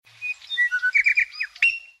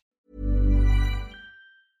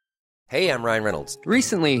Hey, I'm Ryan Reynolds.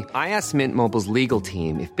 Recently, I asked Mint Mobile's legal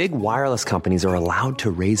team if big wireless companies are allowed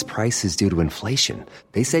to raise prices due to inflation.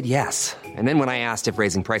 They said yes. And then when I asked if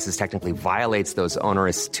raising prices technically violates those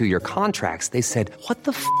onerous two-year contracts, they said, "What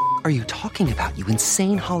the f*** are you talking about, you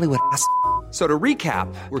insane Hollywood ass?" So to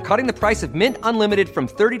recap, we're cutting the price of Mint Unlimited from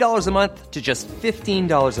 $30 a month to just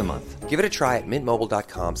 $15 a month. Give it a try at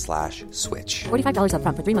mintmobile.com/switch. $45 up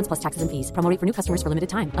front for 3 months plus taxes and fees. Promo rate for new customers for limited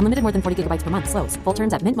time. Unlimited more than 40 gigabytes per month. Slows full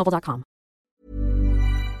terms at mintmobile.com.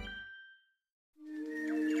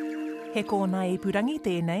 He kōna ipurangi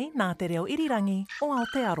tēnei nā te reo irirangi o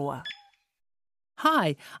Aotearoa.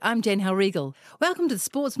 Hi, I'm Jen Halregal. Welcome to the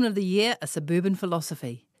Sportsman of the Year, A Suburban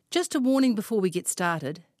Philosophy. Just a warning before we get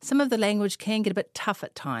started, some of the language can get a bit tough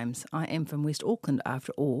at times. I am from West Auckland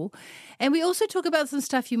after all. And we also talk about some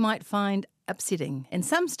stuff you might find upsetting and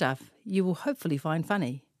some stuff you will hopefully find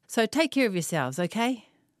funny. So take care of yourselves, okay?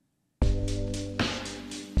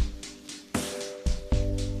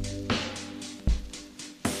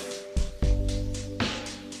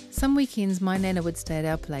 Some weekends my Nana would stay at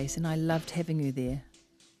our place and I loved having her there.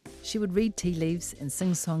 She would read tea leaves and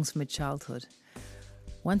sing songs from her childhood.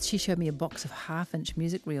 Once she showed me a box of half-inch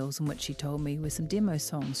music reels in which she told me were some demo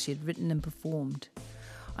songs she had written and performed.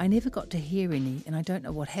 I never got to hear any and I don't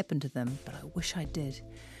know what happened to them, but I wish I did.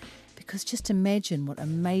 Because just imagine what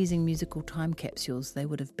amazing musical time capsules they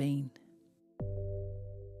would have been.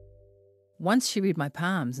 Once she read my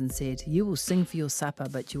palms and said, "You will sing for your supper,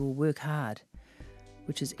 but you will work hard."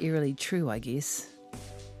 Which is eerily true, I guess.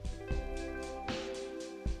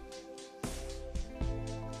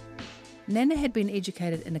 Nana had been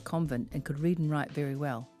educated in a convent and could read and write very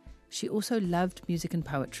well. She also loved music and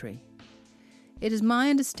poetry. It is my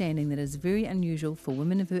understanding that it is very unusual for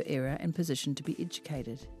women of her era and position to be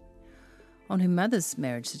educated. On her mother's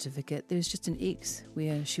marriage certificate, there was just an X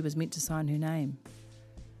where she was meant to sign her name.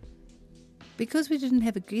 Because we didn't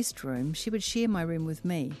have a guest room, she would share my room with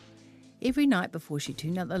me. Every night before she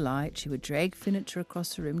turned out the light, she would drag furniture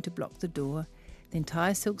across the room to block the door, then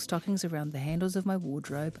tie silk stockings around the handles of my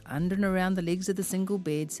wardrobe, under and around the legs of the single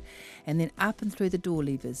beds, and then up and through the door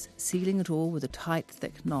levers, sealing it all with a tight,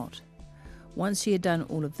 thick knot. Once she had done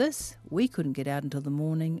all of this, we couldn't get out until the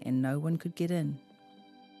morning and no one could get in.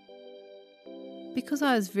 Because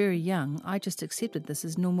I was very young, I just accepted this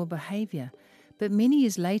as normal behaviour. But many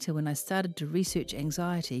years later, when I started to research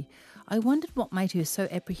anxiety, I wondered what made her so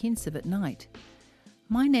apprehensive at night.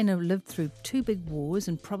 My Nana lived through 2 big wars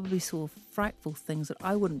and probably saw frightful things that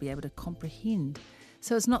I wouldn't be able to comprehend.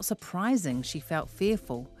 So it's not surprising she felt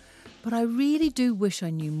fearful. But I really do wish I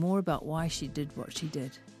knew more about why she did what she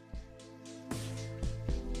did.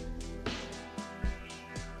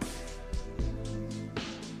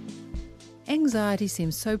 Anxiety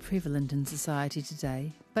seems so prevalent in society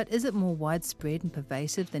today, but is it more widespread and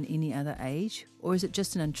pervasive than any other age, or is it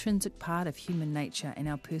just an intrinsic part of human nature and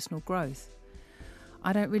our personal growth?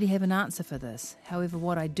 I don't really have an answer for this. However,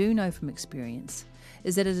 what I do know from experience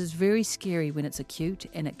is that it is very scary when it's acute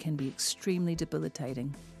and it can be extremely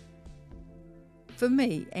debilitating. For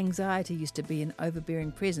me, anxiety used to be an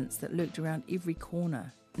overbearing presence that lurked around every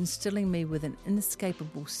corner, instilling me with an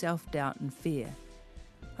inescapable self-doubt and fear.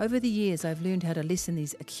 Over the years, I've learned how to lessen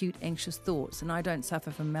these acute anxious thoughts, and I don't suffer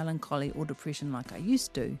from melancholy or depression like I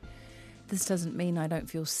used to. This doesn't mean I don't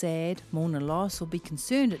feel sad, mourn a loss, or be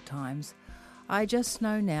concerned at times. I just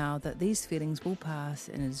know now that these feelings will pass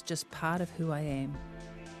and it is just part of who I am.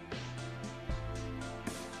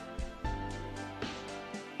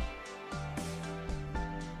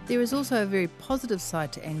 There is also a very positive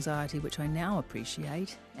side to anxiety which I now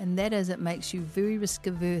appreciate, and that is it makes you very risk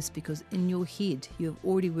averse because in your head you have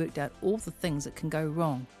already worked out all the things that can go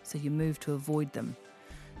wrong, so you move to avoid them.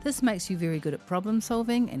 This makes you very good at problem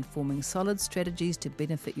solving and forming solid strategies to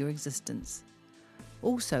benefit your existence.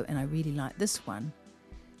 Also, and I really like this one,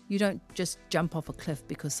 you don't just jump off a cliff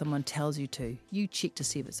because someone tells you to. You check to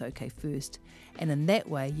see if it's okay first, and in that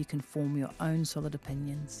way you can form your own solid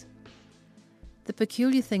opinions. The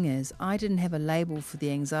peculiar thing is, I didn't have a label for the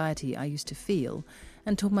anxiety I used to feel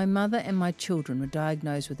until my mother and my children were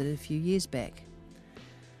diagnosed with it a few years back.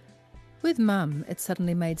 With Mum, it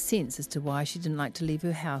suddenly made sense as to why she didn't like to leave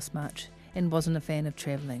her house much and wasn't a fan of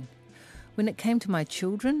travelling. When it came to my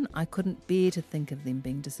children, I couldn't bear to think of them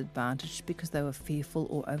being disadvantaged because they were fearful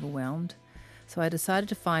or overwhelmed. So I decided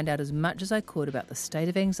to find out as much as I could about the state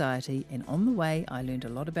of anxiety, and on the way I learned a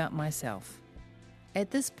lot about myself. At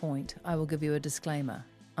this point, I will give you a disclaimer.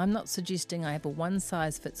 I'm not suggesting I have a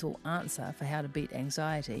one-size-fits-all answer for how to beat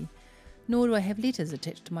anxiety, nor do I have letters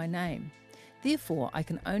attached to my name. Therefore, I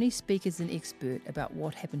can only speak as an expert about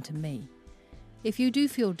what happened to me. If you do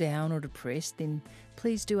feel down or depressed, then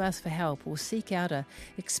please do ask for help or seek out an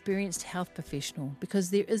experienced health professional, because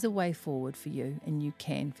there is a way forward for you and you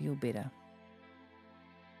can feel better.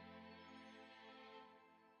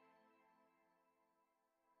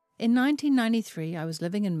 In 1993, I was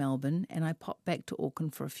living in Melbourne and I popped back to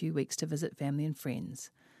Auckland for a few weeks to visit family and friends.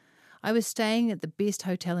 I was staying at the best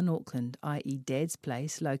hotel in Auckland, i.e. Dad's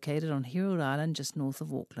place, located on Herald Island just north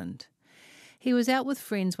of Auckland. He was out with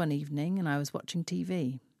friends one evening and I was watching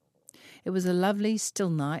TV. It was a lovely,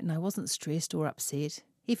 still night and I wasn't stressed or upset.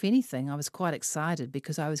 If anything, I was quite excited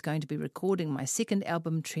because I was going to be recording my second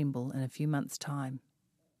album, Tremble, in a few months' time.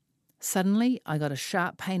 Suddenly, I got a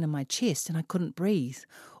sharp pain in my chest and I couldn't breathe.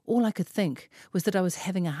 All I could think was that I was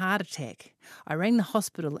having a heart attack. I rang the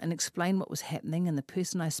hospital and explained what was happening, and the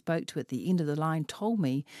person I spoke to at the end of the line told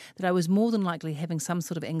me that I was more than likely having some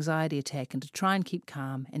sort of anxiety attack and to try and keep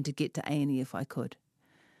calm and to get to A&E if I could.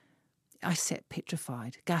 I sat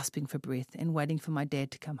petrified, gasping for breath and waiting for my dad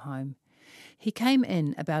to come home. He came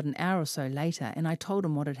in about an hour or so later and I told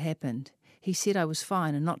him what had happened. He said I was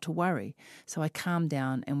fine and not to worry, so I calmed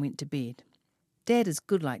down and went to bed. Dad is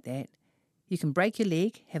good like that. You can break your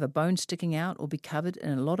leg, have a bone sticking out, or be covered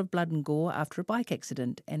in a lot of blood and gore after a bike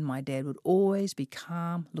accident, and my dad would always be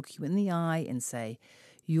calm, look you in the eye and say,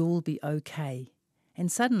 "You'll be okay."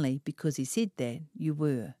 And suddenly, because he said that, you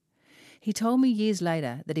were. He told me years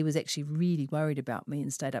later that he was actually really worried about me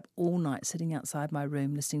and stayed up all night sitting outside my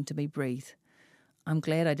room listening to me breathe. I'm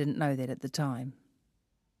glad I didn't know that at the time.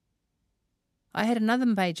 I had another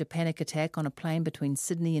major panic attack on a plane between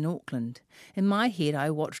Sydney and Auckland. In my head, I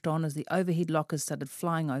watched on as the overhead lockers started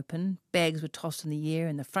flying open, bags were tossed in the air,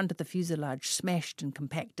 and the front of the fuselage smashed and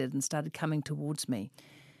compacted and started coming towards me.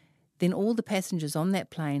 Then all the passengers on that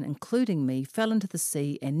plane, including me, fell into the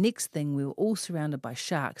sea, and next thing we were all surrounded by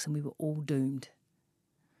sharks and we were all doomed.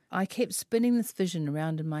 I kept spinning this vision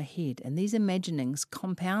around in my head, and these imaginings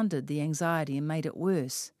compounded the anxiety and made it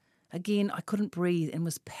worse. Again, I couldn't breathe and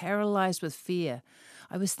was paralysed with fear.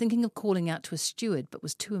 I was thinking of calling out to a steward but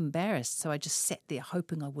was too embarrassed, so I just sat there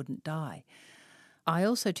hoping I wouldn't die. I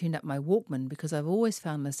also tuned up my Walkman because I've always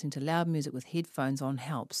found listening to loud music with headphones on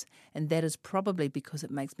helps, and that is probably because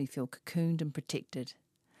it makes me feel cocooned and protected.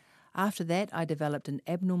 After that, I developed an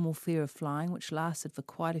abnormal fear of flying which lasted for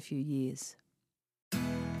quite a few years.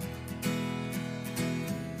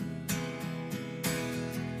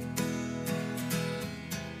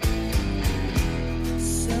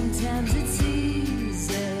 Sometimes it's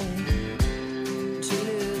easy to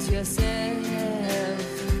lose yourself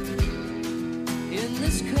in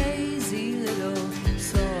this crazy little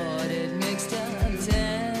sordid mixed up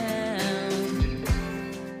town.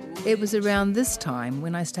 It was around this time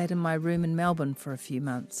when I stayed in my room in Melbourne for a few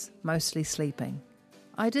months, mostly sleeping.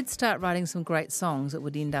 I did start writing some great songs that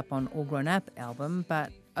would end up on All Grown Up album,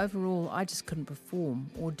 but overall I just couldn't perform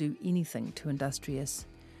or do anything too industrious.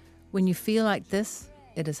 When you feel like this,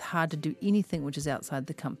 it is hard to do anything which is outside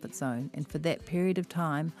the comfort zone, and for that period of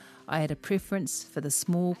time, I had a preference for the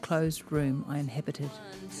small, closed room I inhabited.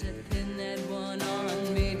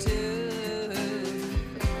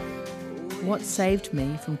 What saved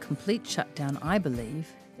me from complete shutdown, I believe,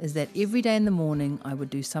 is that every day in the morning I would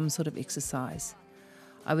do some sort of exercise.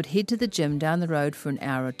 I would head to the gym down the road for an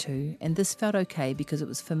hour or two, and this felt okay because it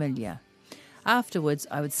was familiar. Afterwards,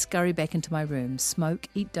 I would scurry back into my room, smoke,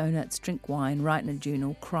 eat donuts, drink wine, write in a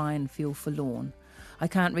journal, cry and feel forlorn. I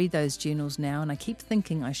can't read those journals now, and I keep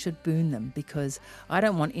thinking I should burn them because I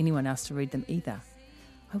don't want anyone else to read them either.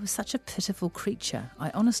 I was such a pitiful creature.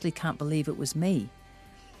 I honestly can't believe it was me.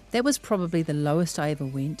 That was probably the lowest I ever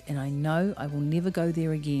went, and I know I will never go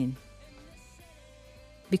there again.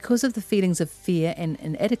 Because of the feelings of fear and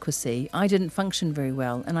inadequacy, I didn't function very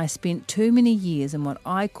well, and I spent too many years in what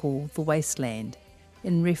I call the wasteland,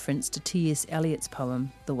 in reference to T.S. Eliot's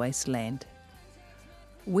poem, The Wasteland.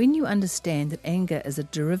 When you understand that anger is a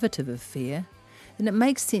derivative of fear, then it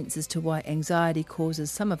makes sense as to why anxiety causes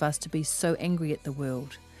some of us to be so angry at the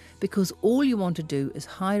world, because all you want to do is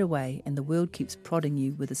hide away and the world keeps prodding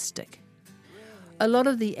you with a stick. A lot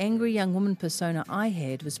of the angry young woman persona I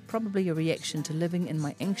had was probably a reaction to living in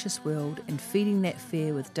my anxious world and feeding that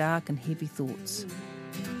fear with dark and heavy thoughts.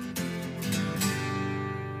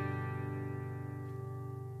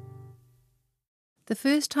 The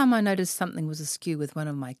first time I noticed something was askew with one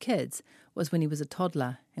of my kids was when he was a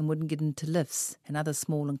toddler and wouldn't get into lifts and other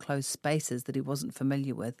small enclosed spaces that he wasn't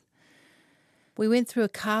familiar with. We went through a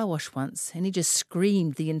car wash once and he just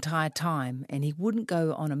screamed the entire time, and he wouldn't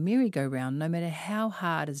go on a merry-go-round no matter how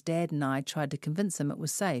hard his dad and I tried to convince him it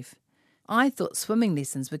was safe. I thought swimming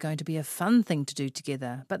lessons were going to be a fun thing to do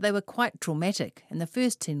together, but they were quite traumatic, and the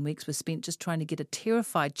first 10 weeks were spent just trying to get a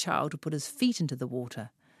terrified child to put his feet into the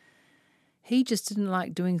water. He just didn't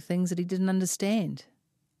like doing things that he didn't understand.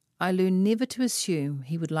 I learned never to assume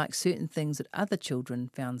he would like certain things that other children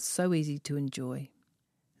found so easy to enjoy.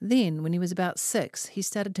 Then, when he was about 6, he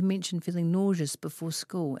started to mention feeling nauseous before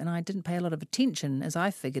school, and I didn't pay a lot of attention as I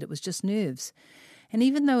figured it was just nerves. And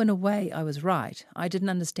even though in a way I was right, I didn't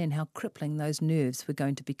understand how crippling those nerves were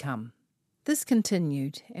going to become. This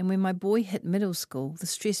continued, and when my boy hit middle school, the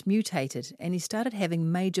stress mutated and he started having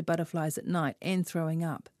major butterflies at night and throwing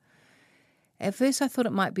up. At first I thought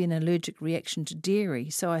it might be an allergic reaction to dairy,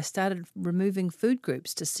 so I started removing food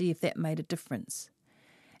groups to see if that made a difference.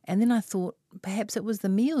 And then I thought perhaps it was the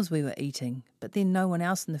meals we were eating, but then no one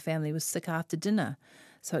else in the family was sick after dinner,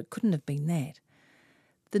 so it couldn't have been that.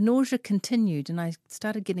 The nausea continued, and I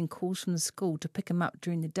started getting calls from the school to pick him up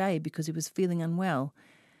during the day because he was feeling unwell.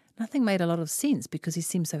 Nothing made a lot of sense because he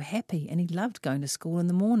seemed so happy and he loved going to school in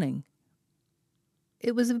the morning.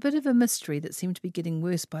 It was a bit of a mystery that seemed to be getting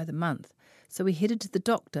worse by the month, so we headed to the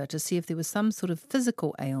doctor to see if there was some sort of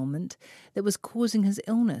physical ailment that was causing his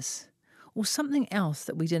illness, or something else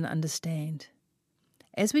that we didn't understand.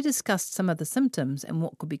 As we discussed some of the symptoms and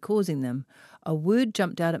what could be causing them, a word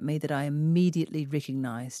jumped out at me that I immediately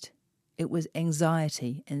recognised. It was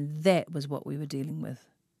anxiety, and that was what we were dealing with.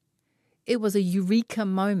 It was a eureka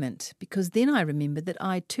moment, because then I remembered that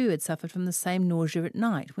I too had suffered from the same nausea at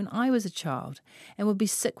night when I was a child and would be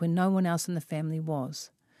sick when no one else in the family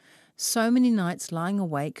was. So many nights lying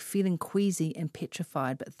awake, feeling queasy and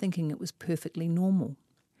petrified, but thinking it was perfectly normal.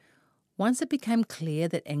 Once it became clear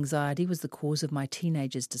that anxiety was the cause of my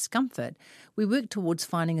teenagers' discomfort, we worked towards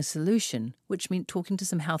finding a solution, which meant talking to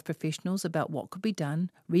some health professionals about what could be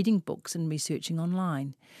done, reading books and researching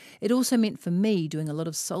online. It also meant for me doing a lot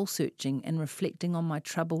of soul-searching and reflecting on my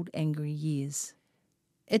troubled, angry years.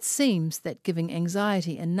 It seems that giving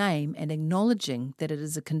anxiety a name and acknowledging that it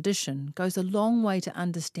is a condition goes a long way to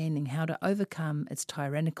understanding how to overcome its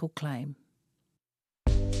tyrannical claim.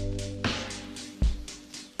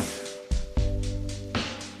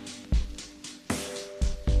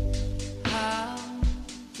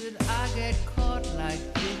 Caught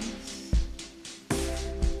like this,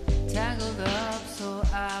 tangled up so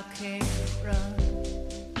I can't run.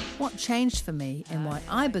 What changed for me and why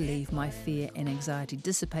I believe my fear and anxiety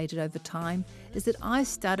dissipated over time is that I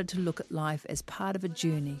started to look at life as part of a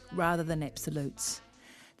journey rather than absolutes.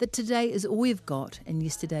 That today is all we've got and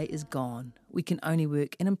yesterday is gone. We can only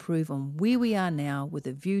work and improve on where we are now with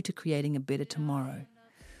a view to creating a better tomorrow.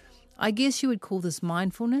 I guess you would call this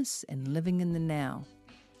mindfulness and living in the now.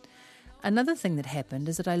 Another thing that happened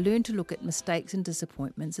is that I learned to look at mistakes and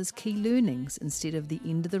disappointments as key learnings instead of the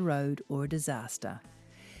end of the road or a disaster.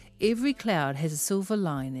 Every cloud has a silver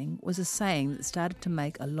lining was a saying that started to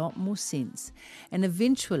make a lot more sense, and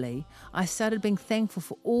eventually I started being thankful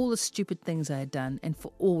for all the stupid things I had done and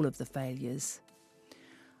for all of the failures.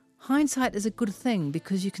 Hindsight is a good thing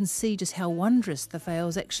because you can see just how wondrous the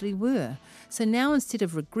fails actually were. So now instead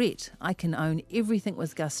of regret, I can own everything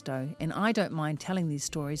with gusto, and I don't mind telling these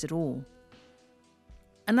stories at all.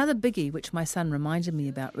 Another biggie which my son reminded me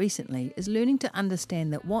about recently is learning to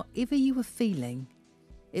understand that whatever you are feeling,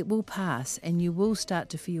 it will pass and you will start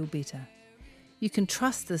to feel better. You can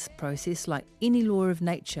trust this process like any law of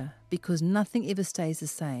nature because nothing ever stays the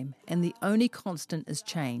same and the only constant is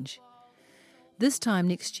change. This time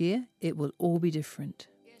next year, it will all be different.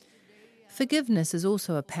 Forgiveness is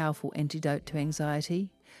also a powerful antidote to anxiety.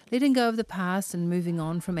 Letting go of the past and moving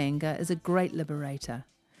on from anger is a great liberator.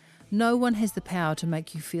 No one has the power to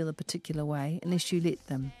make you feel a particular way unless you let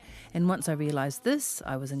them. And once I realised this,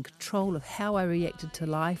 I was in control of how I reacted to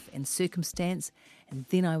life and circumstance, and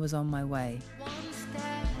then I was on my way. One step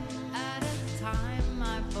at a time,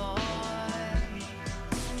 my boy.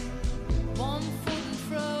 One foot in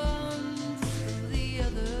front of the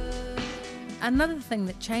other. Another thing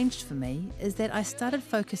that changed for me is that I started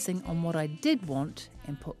focusing on what I did want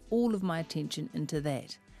and put all of my attention into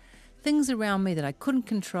that. Things around me that I couldn't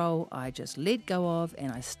control, I just let go of,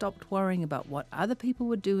 and I stopped worrying about what other people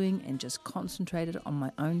were doing and just concentrated on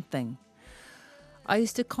my own thing. I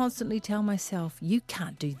used to constantly tell myself, you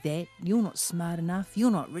can't do that, you're not smart enough, you're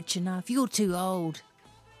not rich enough, you're too old.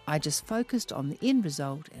 I just focused on the end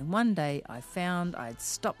result, and one day I found I'd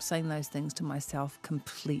stopped saying those things to myself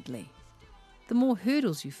completely. The more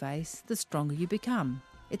hurdles you face, the stronger you become.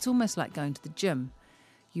 It's almost like going to the gym.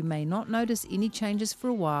 You may not notice any changes for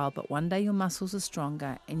a while, but one day your muscles are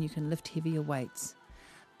stronger and you can lift heavier weights.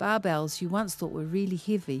 Barbells you once thought were really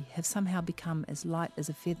heavy have somehow become as light as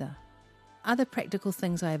a feather. other practical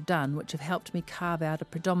things I have done which have helped me carve out a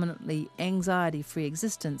predominantly anxiety-free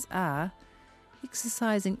existence are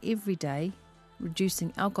exercising every day,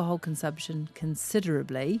 reducing alcohol consumption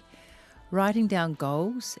considerably, writing down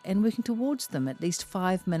goals and working towards them at least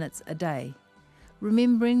 5 minutes a day,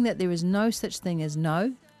 remembering that there is no such thing as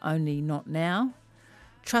no, only not now,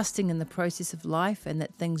 trusting in the process of life and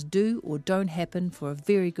that things do or don't happen for a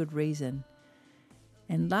very good reason,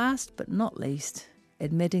 and last but not least,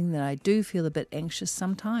 admitting that I do feel a bit anxious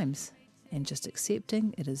sometimes and just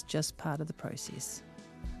accepting it is just part of the process.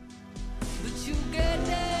 But you get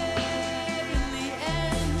there in the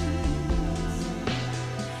end,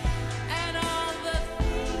 and all the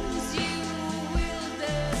things you will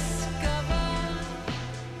discover.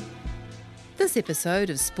 This episode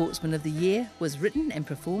of Sportsman of the Year was written and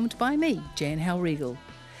performed by me, Jan Halregal.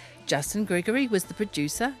 Justin Gregory was the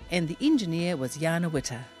producer and the engineer was Jana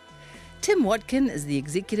Witter. Tim Watkin is the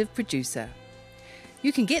executive producer.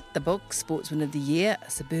 You can get the book Sportsman of the Year,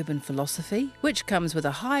 A Suburban Philosophy, which comes with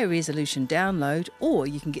a high-resolution download, or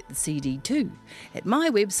you can get the CD too, at my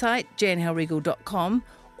website, janhalregal.com,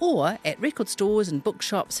 or at record stores and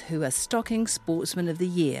bookshops who are stocking Sportsman of the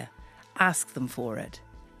Year. Ask them for it.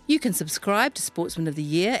 You can subscribe to Sportsman of the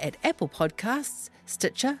Year at Apple Podcasts,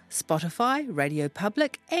 Stitcher, Spotify, Radio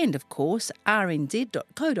Public, and of course,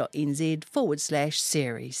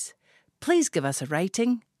 rnz.co.nz/series. Please give us a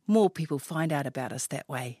rating. More people find out about us that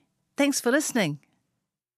way. Thanks for listening.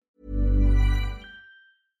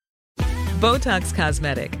 Botox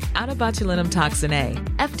Cosmetic, out of botulinum toxin A,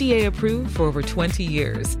 FDA approved for over 20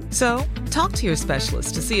 years. So, talk to your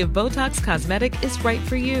specialist to see if Botox Cosmetic is right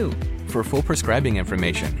for you. For full prescribing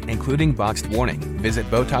information, including boxed warning,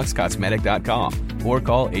 visit BotoxCosmetic.com or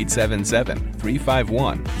call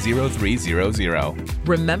 877-351-0300.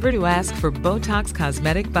 Remember to ask for Botox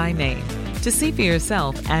Cosmetic by name. To see for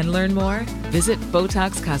yourself and learn more, visit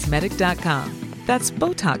BotoxCosmetic.com. That's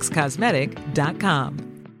BotoxCosmetic.com.